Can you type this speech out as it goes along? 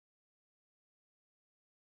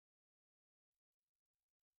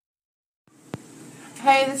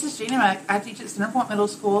Hey, this is Gina Mack. I teach at Centerpoint Middle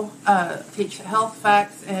School, teach health,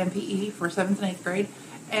 facts, and PE for 7th and 8th grade.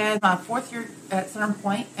 And my 4th year at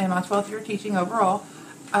Centerpoint and my 12th year teaching overall.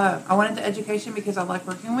 I went into education because I like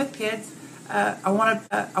working with kids.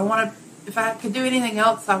 If I could do anything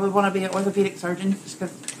else, I would want to be an orthopedic surgeon just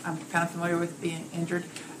because I'm kind of familiar with being injured,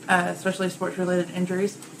 especially sports-related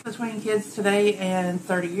injuries. Between kids today and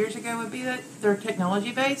 30 years ago would be that they're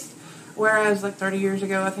technology-based. Whereas like 30 years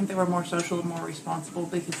ago, I think they were more social and more responsible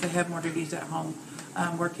because they have more duties at home,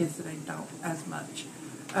 where kids today don't as much.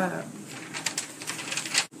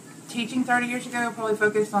 Teaching 30 years ago probably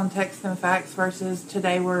focused on text and facts versus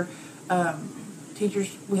today where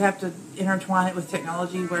teachers, we have to intertwine it with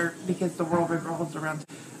technology because the world revolves around.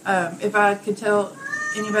 If I could tell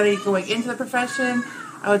anybody going into the profession,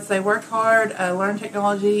 I would say work hard, learn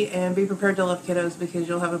technology, and be prepared to love kiddos because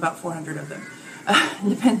you'll have about 400 of them.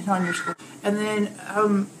 Depending on your school. And then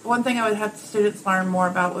one thing I would have students learn more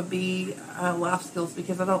about would be life skills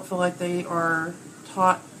because I don't feel like they are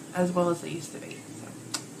taught as well as they used to be.